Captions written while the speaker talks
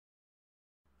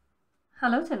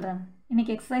Hello children.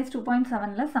 இன்னைக்கு exercise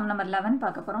 2.7ல sum number 11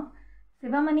 பார்க்க போறோம்.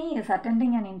 Sivamani is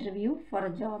attending an interview for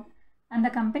a job and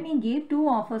the company gave two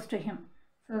offers to him.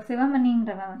 So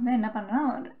சிவமணின்றவன் வந்து என்ன பண்றான்,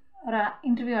 ஒரு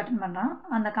interview attend பண்றான்.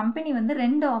 அந்த கம்பெனி வந்து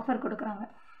ரெண்டு ஆஃபர் கொடுக்குறாங்க.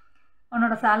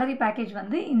 உன்னோட salary package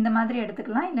வந்து இந்த மாதிரி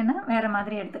எடுத்துக்கலாம் இல்லனா வேற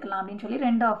மாதிரி எடுத்துக்கலாம் அப்படினு சொல்லி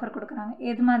ரெண்டு ஆஃபர் கொடுக்குறாங்க.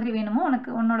 எது மாதிரி வேணுமோ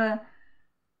உனக்கு உன்னோட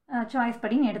சாய்ஸ்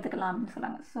படி நீ எடுத்துக்கலாம் அப்படினு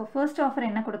சொல்றாங்க. So first offer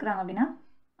என்ன கொடுக்குறாங்க அப்படினா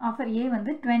offer A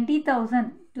வந்து 20,000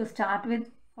 to start with,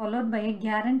 followed by a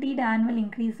guaranteed annual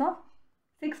increase of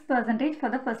 6% for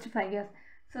the first 5 years.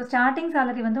 So starting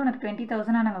salary வந்து உனக்கு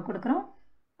 20,000 நாங்கள் கொடுக்குறோம்.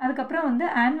 அதுக்கப்புறம் வந்து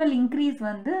annual increase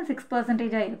வந்து 6%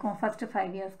 இருக்கும் first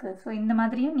 5 yearsக்கு. ஸோ இந்த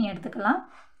மாதிரியும் நீ எடுத்துக்கலாம்,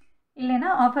 இல்லைனா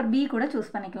ஆஃபர் B கூட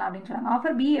சூஸ் பண்ணிக்கலாம் அப்படின்னு சொல்கிறாங்க.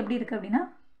 ஆஃபர் B எப்படி இருக்குது அப்படின்னா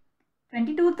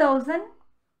 22,000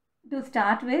 to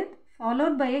start with,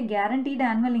 followed by a guaranteed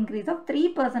annual increase of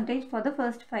 3% for the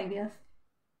first 5 years.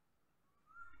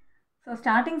 So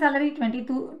starting salary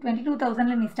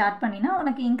 22,000ல நீ ஸ்டார்ட் பண்ணினா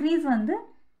உனக்கு இன்க்ரீஸ் வந்து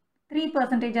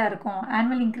 3% இருக்கும்.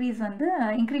 ஆனுவல் இன்க்ரீஸ் வந்து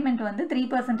இன்க்ரிமெண்ட் வந்து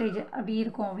 3% அப்படி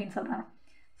இருக்கும் அப்படின்னு சொல்கிறாங்க.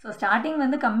 ஸோ ஸ்டார்டிங்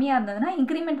வந்து கம்மியாக இருந்ததுன்னா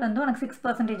இன்க்ரிமெண்ட் வந்து உனக்கு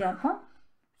 6% இருக்கும்.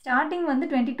 ஸ்டார்டிங் வந்து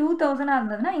 22,000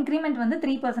 இருந்ததுன்னா இன்க்ரிமெண்ட் வந்து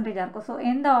 3% இருக்கும். ஸோ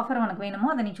எந்த ஆஃபர் உனக்கு வேணுமோ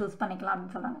அதை நீ சூஸ் பண்ணிக்கலாம்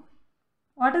அப்படின்னு சொல்கிறாங்க.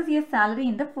 What is your salary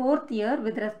in the 4th year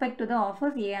with respect to the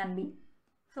offers A and B?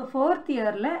 So 4th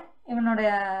இயரில் இவனோட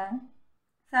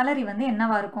சேலரி வந்து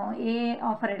என்னவா இருக்கும், ஏ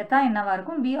ஆஃபர் எடுத்தால் என்னவா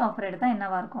இருக்கும், பி ஆஃபர் எடுத்தால்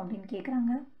என்னவா இருக்கும் அப்படின்னு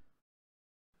கேட்குறாங்க.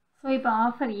 ஸோ இப்போ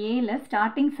ஆஃபர் ஏல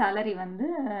ஸ்டார்டிங் சேலரி வந்து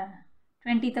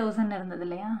 20,000 இருந்தது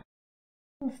இல்லையா.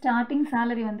 ஸோ ஸ்டார்டிங்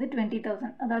சேலரி வந்து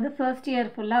 20,000, அதாவது ஃபர்ஸ்ட்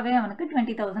இயர் ஃபுல்லாகவே அவனுக்கு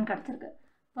 20,000 கிடச்சிருக்கு.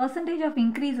 பர்சன்டேஜ் ஆஃப்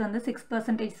இன்க்ரீஸ் வந்து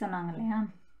 6% சொன்னாங்க இல்லையா.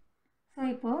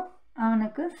 ஸோ இப்போது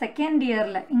அவனுக்கு செகண்ட்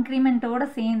இயரில்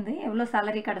இன்க்ரிமெண்ட்டோடு சேர்ந்து எவ்வளோ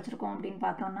சேலரி கிடச்சிருக்கும் அப்படின்னு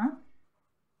பார்த்தோன்னா,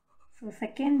 ஸோ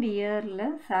செகண்ட் இயரில்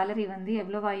சேலரி வந்து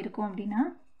எவ்வளோவா இருக்கும் அப்படின்னா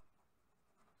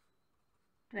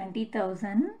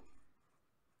 20,000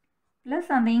 ப்ளஸ்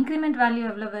அந்த இன்க்ரிமெண்ட் வேல்யூ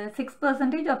எவ்வளவு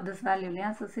 6% ஆஃப் திஸ் வேல்யூ இல்லையா.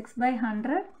 So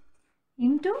 6/100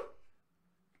 into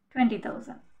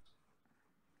 20,000.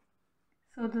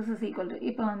 So this is equal to,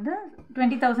 இப்போ வந்து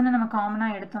 20,000 நம்ம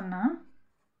காமனாக எடுத்தோம்னா,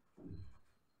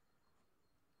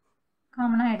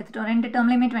 காமனாக எடுத்துட்டோம், ரெண்டு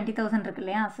டேர்ம்லேயுமே 20,000 இருக்கு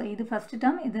இல்லையா. ஸோ இது ஃபஸ்ட்டு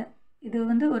டேர்ம், இது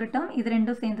வந்து ஒரு டேர்ம், இது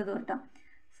ரெண்டும் சேர்ந்தது ஒரு டேர்ம்.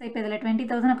 ஸோ இப்போ இதில்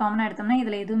 20,000 காமனாக எடுத்தோம்னா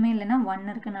இதில் எதுவுமே இல்லைன்னா 1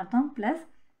 இருக்குன்னு அர்த்தம். ப்ளஸ்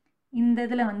இந்த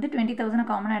இதில் வந்து 20,000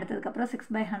 காமனாக எடுத்ததுக்கப்புறம்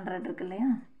 6/100 இருக்கு இல்லையா.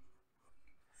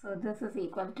 So this is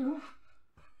equal to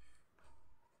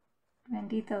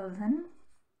 20,000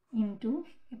 into,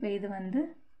 இப்போ இது வந்து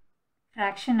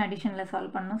ஃப்ராக்ஷன் அடிஷனில்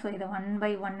சால்வ் பண்ணணும். ஸோ இதை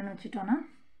 1/1ன்னு வச்சுட்டோன்னா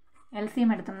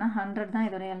எல்சிஎம் எடுத்தோம்னா 100 தான்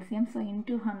இதோட எல்சிஎம். ஸோ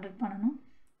இன்ட்டு 100 பண்ணணும்.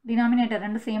 டினாமினேட்டர்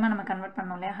ரெண்டு சேமாக நம்ம கன்வெர்ட்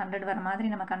பண்ணோம் இல்லையா. 100 வர மாதிரி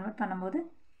நம்ம கன்வெர்ட் பண்ணும்போது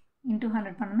இன்ட்டு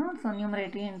 100 பண்ணணும். ஸோ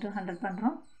நியூமரேட்டரையும் இன்ட்டு 100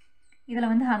 பண்ணுறோம். இதில்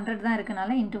வந்து 100 தான்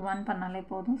இருக்கனால இன்ட்டு 1 பண்ணாலே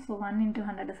போதும். So 1 ×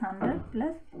 100 is 100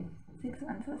 plus 6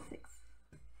 1s are 6.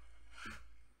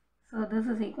 So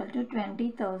this is equal to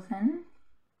 20,000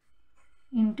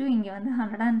 into இங்கே வந்து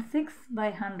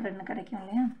 106/100ன்னு கிடைக்கும்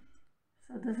இல்லையா.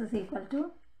 So this is equal to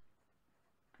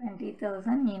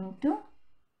 20,000 into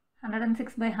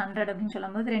 106/100 அப்படின்னு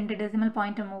சொல்லும்போது ரெண்டு டெசிமல்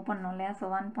பாயிண்ட்டை மூவ் பண்ணணும் இல்லையா. ஸோ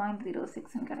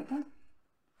 1.06ன்னு கிடைக்கும்.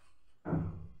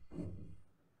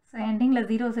 ஸோ எண்டிங்கில்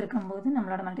ஜீரோஸ் இருக்கும்போது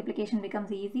நம்மளோட multiplication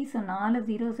becomes easy. So 4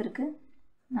 zeros இருக்குது,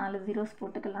 4 zeros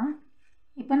போட்டுக்கலாம்.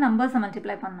 இப்போ நம்பர்ஸை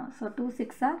மல்டிப்ளை பண்ணோம். So 2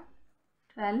 6 are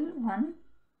 12, 1,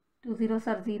 2 zeros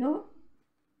are 0,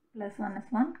 plus 1 is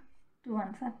 1, 2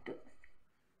 1s are 2.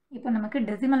 இப்போ நமக்கு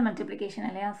டெசிமல் மல்டிப்ளிகேஷன்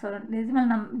இல்லையா. ஸோ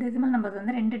டெசிமல் நம்பர்ஸ்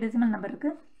வந்து ரெண்டு டெசிமல் நம்பர்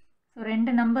இருக்குது. ஸோ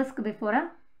ரெண்டு நம்பர்ஸ்க்கு பிஃபோராக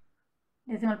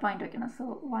டெசிமல் பாயிண்ட் வைக்கணும். ஸோ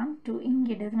 1 2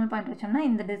 இங்கே டெசிமல் பாயிண்ட் வச்சோம்னா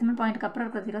இந்த டெசிமல் பாயிண்ட்டுக்கு அப்புறம்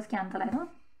இருக்கிற ஜீரோஸ் கேன்சல் ஆகிடும்.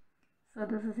 So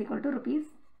this is equal to rupees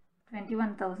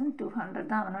 21,200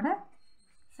 தான் அவனோட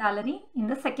சேலரி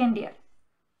இந்த செகண்ட் இயர்.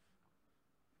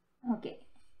 ஓகே,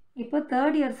 இப்போ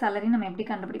தேர்ட் இயர் சேலரி நம்ம எப்படி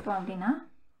கண்டுபிடிப்போம் அப்படின்னா,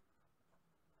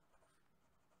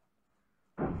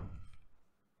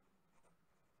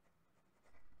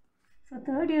 ஸோ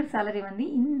தேர்ட் இயர் சேலரி வந்து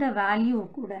இந்த வேல்யூ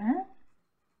கூட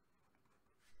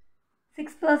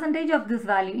 6% ஆஃப் திஸ்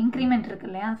வேல்யூ இன்க்ரிமெண்ட் இருக்கு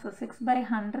இல்லையா. So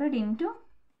 6/100 into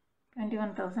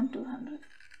 21,200.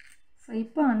 ஸோ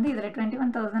இப்போ வந்து இதில்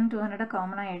 21,200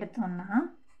 காமனாக எடுத்தோம்னா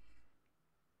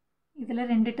இதில்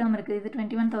ரெண்டு டேர்ம் இருக்குது. இது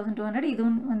 21,200,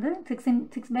 இதுவும் வந்து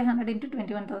 6/100 இன்ட்டு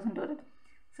 21,200.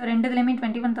 ஸோ ரெண்டுதுலேயுமே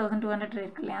 21,200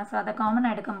 இருக்கு இல்லையா. ஸோ அதை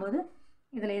காமனாக எடுக்கும்போது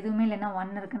இதில் எதுவுமே இல்லைன்னா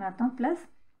 1 இருக்குன்னு அர்த்தம். ப்ளஸ்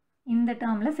இந்த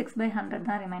டேர்மில் 6/100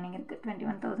 தான் ரிமைனிங் இருக்குது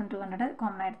 21,200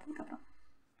 காமனாக எடுத்ததுக்கப்புறம்.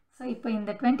 ஸோ இப்போ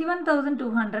இந்த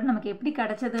 21,200 நமக்கு எப்படி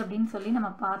கிடச்சது அப்படின்னு சொல்லி நம்ம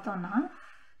பார்த்தோன்னா,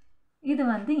 இது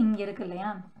வந்து இங்கே இருக்கு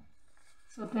இல்லையா.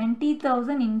 So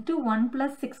 20,000 into 1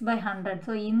 + 6/100.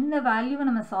 ஸோ இந்த வேல்யூவை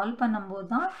நம்ம சால்வ் பண்ணும்போது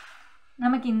தான்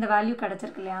நமக்கு இந்த வேல்யூ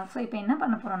கிடச்சிருக்கு இல்லையா? ஸோ இப்போ என்ன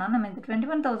பண்ண போகிறோம்னா நம்ம இந்த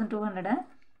 21,200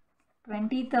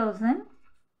 20,000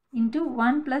 இன்ட்டு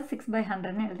 1 +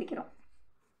 6/100ன்னு எழுதிக்கிறோம்.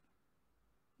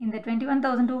 இந்த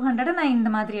 21,200 நான் இந்த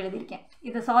மாதிரி எழுதியிருக்கேன்.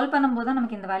 இதை சால்வ் பண்ணும்போது தான்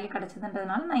நமக்கு இந்த வேல்யூ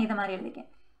கிடச்சதுன்றதுனால நான் இதை மாதிரி எழுதியிருக்கேன்.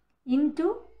 இன்ட்டு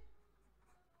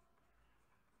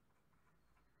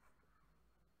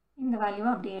இந்த வேல்யூவை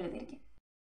அப்படியே எழுதியிருக்கேன்.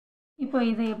 இப்போ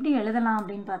இதை எப்படி எழுதலாம்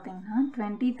அப்படின்னு பார்த்தீங்கன்னா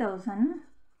 20,000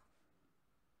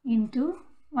 இன்ட்டு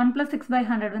 1 +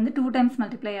 6/100 வந்து 2 டைம்ஸ்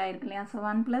மல்டிப்ளை ஆகிருக்கு இல்லையா? ஸோ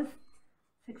 1 +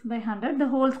 6/100 the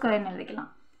whole squareன்னு எழுதிக்கலாம்.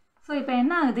 ஸோ இப்போ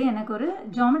என்ன ஆகுது, எனக்கு ஒரு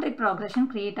ஜியோமெட்ரிக் ப்ராக்ரெஷன்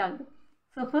க்ரியேட் ஆகுது.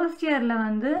 ஸோ ஃபர்ஸ்ட் இயரில்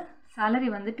வந்து சேலரி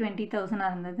வந்து 20,000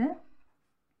 இருந்தது.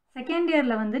 செகண்ட்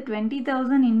இயரில் வந்து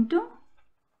 20,000 இன்ட்டு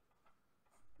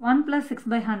 1 +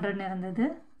 6/100ன்னு இருந்தது.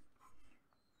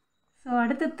 ஸோ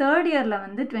அடுத்து தேர்ட் இயரில்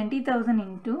வந்து 20,000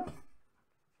 இன்ட்டு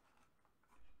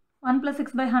 1 +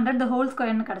 6/100 the whole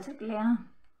squareன்னு கிடச்சிருக்கு இல்லையா?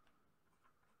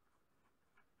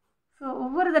 ஸோ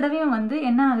ஒவ்வொரு தடவையும் வந்து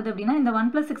என்ன ஆகுது அப்படின்னா இந்த 1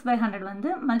 + 6/100 வந்து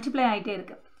மல்டிப்ளை ஆகிட்டே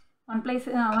இருக்குது. 1 +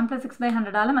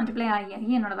 6/100ஆல் மல்டிப்ளை ஆகி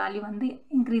என்னோடய வேல்யூ வந்து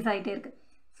இன்க்ரீஸ் ஆகிட்டே இருக்குது.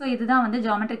 ஸோ இதுதான் வந்து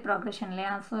ஜியோமெட்ரிக் ப்ராக்ரெஷன்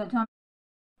இல்லையா?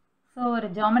 ஸோ ஒரு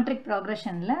ஜியோமெட்ரிக்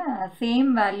ப்ராக்ரெஷனில் சேம்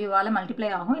வேல்யூவால் மல்டிப்ளை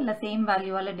ஆகும், இல்லை சேம்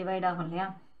வேல்யூவால் டிவைட் ஆகும் இல்லையா?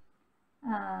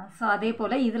 ஸோ அதே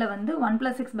போல் இதில் வந்து 1 +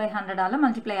 6/100ஆல்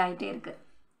மல்டிப்ளை ஆகிட்டே இருக்குது.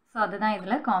 ஸோ அதுதான்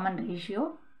இதில் காமன் ரேஷியோ.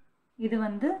 இது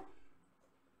வந்து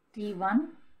T1,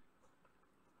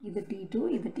 இது T2,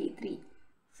 இது T3.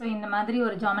 ஸோ இந்த மாதிரி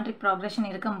ஒரு ஜியோமெட்ரிக் ப்ராக்ரெஷன்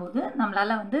இருக்கும்போது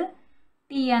நம்மளால் வந்து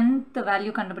Tnth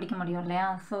வேல்யூ கண்டுபிடிக்க முடியும் இல்லையா?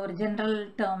 ஸோ ஒரு general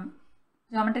term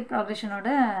geometric ப்ராக்ரெஷனோட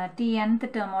Tnth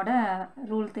டேர்மோட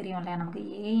rule தெரியும் இல்லையா நமக்கு,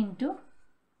 A ×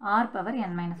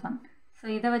 R⁻n−1. ஸோ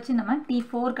இதை வச்சு நம்ம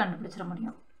T4 கண்டுபிடிச்சிட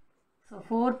முடியும். ஸோ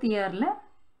ஃபோர்த் இயரில்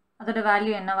அதோட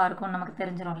வேல்யூ என்னவாக இருக்கும்னு நமக்கு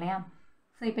தெரிஞ்சிடும் இல்லையா?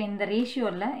 ஸோ இப்போ இந்த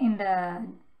ரேஷியோவில் இந்த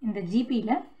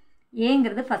ஜிபியில்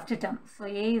ஏங்கிறது first term. So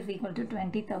A =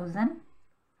 20,000.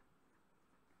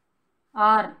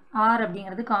 R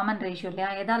அப்படிங்கிறது காமன் ரேஷியோ இல்லையா?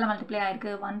 எதால் மல்டிப்ளை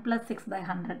ஆகிருக்கு? 1 +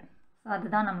 6/100. ஸோ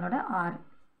அதுதான் நம்மளோட R.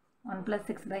 1 +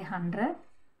 6/100.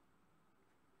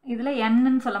 இதில்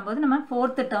என்னன்னு சொல்லும்போது நம்ம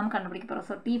ஃபோர்த்து டேர்ம் கண்டுபிடிக்க போகிறோம்.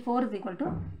 ஸோ T4 =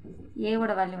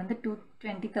 ஏவோட வேல்யூ வந்து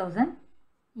 20,000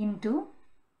 இன்ட்டு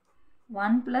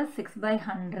 1 +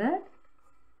 6/100.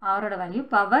 ஆரோட value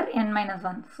power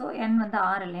n-1. So n வந்து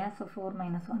R இல்லையா? ஸோ 4 -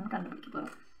 1 கண்டுபிடிக்க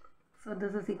போகிறோம். So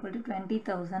this is equal to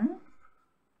 20,000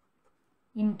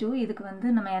 into இதுக்கு வந்து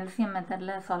நம்ம எல்சிஎம்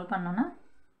மெத்தடில் சால்வ் பண்ணோன்னா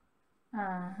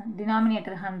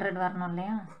டினாமினேட்டர் 100 வரணும்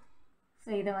இல்லையா? ஸோ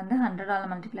இதை வந்து 100ஆல்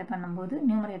மல்டிப்ளை பண்ணும்போது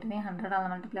நியூமரேட்டரையும்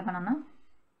 100ஆல் மல்டிப்ளை பண்ணோன்னா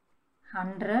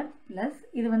 100 ப்ளஸ்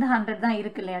இது வந்து 100 தான்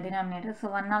இருக்குது இல்லையா டினாமினேட்டர். ஸோ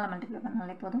 1ஆல் மல்டிப்ளை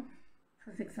பண்ணாலே போதும். So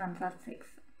 6 1s are 6.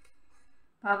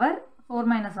 Power 4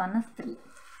 - 1 is 3.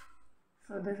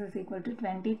 So this is equal to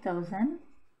 20,000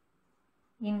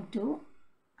 into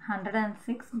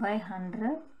 106/100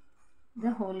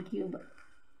 the whole cube.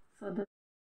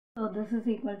 So this is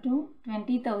equal to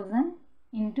 20,000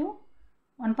 into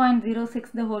 1.06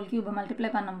 the whole cube multiply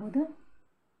பண்ணும்போது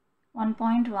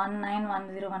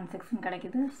 1.191016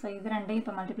 கிடைக்குது. ஸோ இது ரெண்டையும்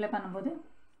இப்போ மல்டிப்ளை பண்ணும்போது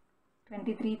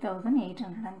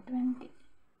 23,820.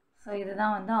 ஸோ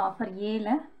இதுதான் வந்து ஆஃபர் ஏல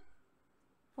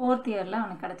ஃபோர்த் இயரில்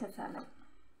அவனுக்கு கிடைச்ச சேலரி.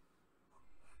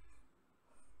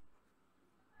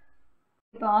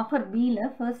 இப்போ ஆஃபர் பியில்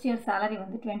ஃபர்ஸ்ட் இயர் சேலரி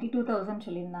வந்து 22,000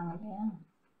 சொல்லியிருந்தாங்க இல்லையா?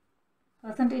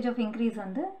 பர்சன்டேஜ் ஆஃப் இன்க்ரீஸ்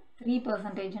வந்து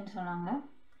 3%ன்னு சொன்னாங்க.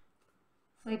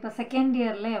 ஸோ இப்போ செகண்ட்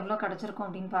இயரில் எவ்வளோ கிடச்சிருக்கும்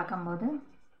அப்படின்னு பார்க்கும்போது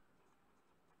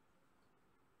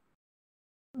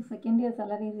second year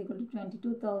salary is equal to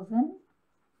 22,000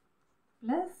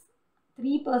 plus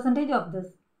 3% of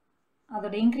this.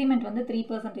 அதோட இன்க்ரிமெண்ட் வந்து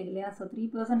 3% இல்லையா? So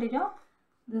 3% of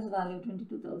this value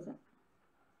 22,000.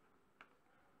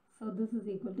 So this is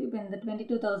equal to இப்போ இந்த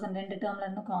 22,000 ரெண்டு டேர்மில்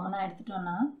இருந்து காமனாக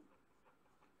எடுத்துட்டோன்னா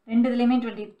ரெண்டு இதுலேயுமே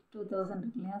 22,000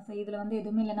 இருக்கு இல்லையா? ஸோ இதில் வந்து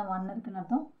எதுவுமே இல்லைன்னா 1 இருக்குன்னு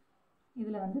அர்த்தம்,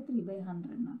 இதில் வந்து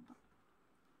 3/100ன்னு அர்த்தம்.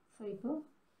 ஸோ இப்போது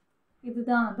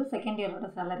இதுதான் வந்து செகண்ட் இயரோட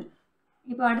சேலரி.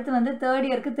 இப்போ அடுத்து வந்து தேர்ட்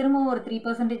இயருக்கு திரும்பவும் ஒரு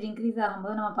 3% இன்க்ரீஸ்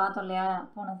ஆகும்போது நம்ம பார்த்தோம் இல்லையா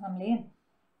போன சம்லேயே,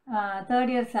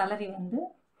 தேர்ட் இயர் சேலரி வந்து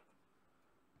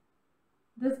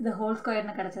this the whole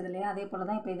squareன்னு கிடச்சது இல்லையா? அதே போல்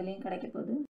தான் இப்போ இதுலேயும் கிடைக்க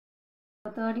போகுது.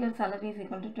 Third year salary is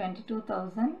equal to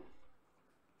 22,000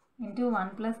 into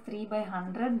 1 +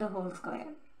 3/100 the whole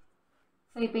square.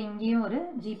 So இப்போ இங்கேயும் ஒரு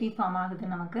ஜிபி ஃபார்ம் ஆகுது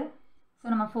நமக்கு. ஸோ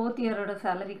நம்ம ஃபோர்த் இயரோட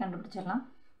சேலரி கண்டுபிடிச்சிடலாம்.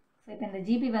 ஸோ இப்போ இந்த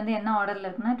ஜிபி வந்து என்ன ஆர்டரில்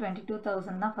இருக்குன்னா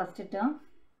 22,000 தான் ஃபஸ்ட்டு டேர்ம்,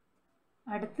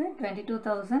 அடுத்து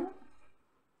 22,000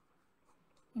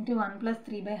 இன்ட்டு 1 +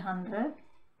 3/100,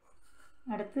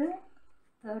 அடுத்து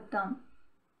third term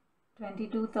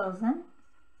 22,000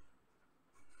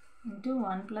 into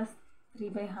 1 +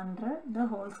 3/100 the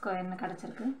whole squareன்னு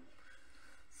கிடச்சிருக்கு.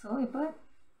 ஸோ இப்போ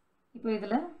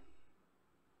இதில்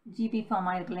GP ஃபார்ம்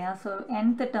ஆயிருக்கு இல்லையா. So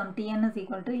nth term Tn is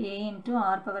equal to a into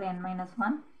r power n minus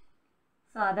 1.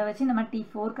 So அதை வச்சு நம்ம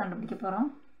T4 கண்டுபிடிக்க போகிறோம்.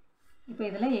 இப்போ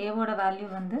இதில் ஏவோட வேல்யூ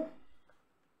வந்து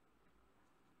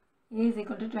a is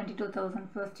equal to 22,000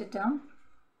 first term.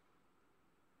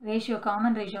 Ratio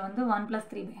common ratio வந்து 1 plus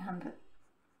 3/100.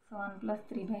 So 1 plus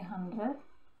 3/100.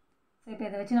 ஸோ இப்போ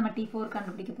இதை வச்சு நம்ம T4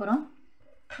 கண்டுபிடிக்க போகிறோம்.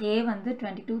 a வந்து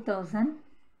 22,000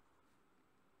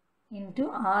 into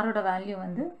r ஓட வேல்யூ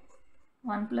வந்து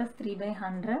 1 plus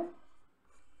 3/100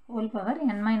 whole power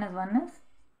n minus 1 is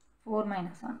 4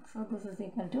 minus 1. So this is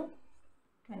equal to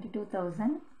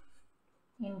 22,000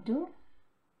 into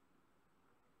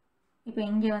இப்போ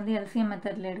இங்கே வந்து LCM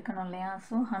மெத்தடில் எடுக்கணும் இல்லையா.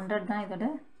 ஸோ 100 தான் இதோட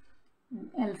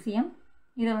LCM.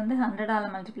 இதை வந்து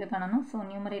 100ஆல் மல்டிப்ளை பண்ணணும். ஸோ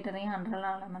நியூமரேட்டரையும்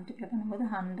 100ஆல் மல்டிப்ளை பண்ணும்போது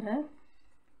 100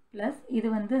 ப்ளஸ் இது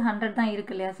வந்து 100 தான்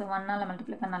இருக்கு இல்லையா. ஸோ 1ஆல்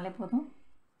மல்டிப்ளை பண்ணாலே போதும்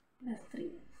plus 3.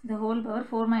 The whole power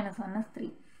 4 minus 1 is 3.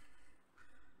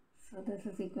 So this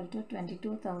is equal to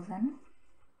 22,000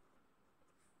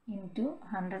 into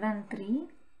 103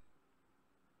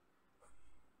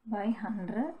 by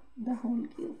 100 the whole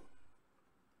cube.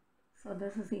 So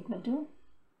this is equal to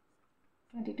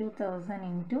 22,000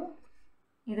 into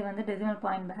இது வந்து decimal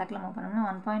point backல மூவ் பண்ணோம்னா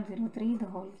 1.03 the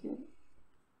whole cube.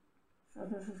 So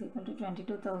this is equal to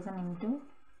 22,000 into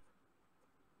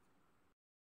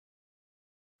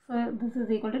So this is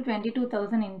equal to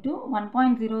 22,000 into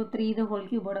 1.03 the whole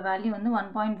cube ஓட value வந்து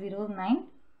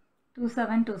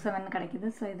 1.092727 கிடைக்குது.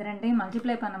 So இது ரெண்டையும்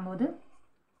multiply பண்ணும்போது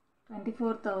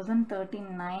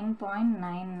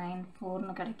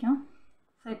 24,039.994 கிடைக்கும்.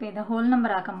 ஸோ இப்போ இதை ஹோல்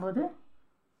நம்பர் ஆக்கும்போது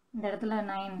இந்த இடத்துல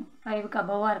 5க்கு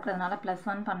அபவாக இருக்கிறதுனால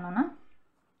 +1 பண்ணோன்னா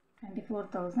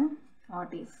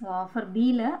 24,040. ஸோ ஆஃபர்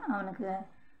பியில் அவனுக்கு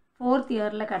 4th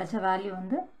இயரில் கிடைச்ச வேல்யூ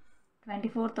வந்து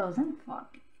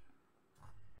 24,040.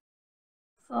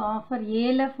 ஸோ ஆஃபர்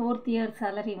ஏல 4th இயர்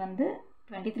சேலரி வந்து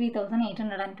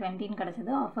 23,820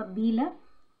 கிடச்சிது. ஆஃபர் பியில்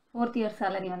 4th இயர்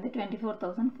சேலரி வந்து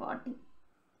 24,040.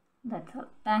 That's all.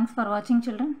 Thanks for watching,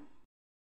 children.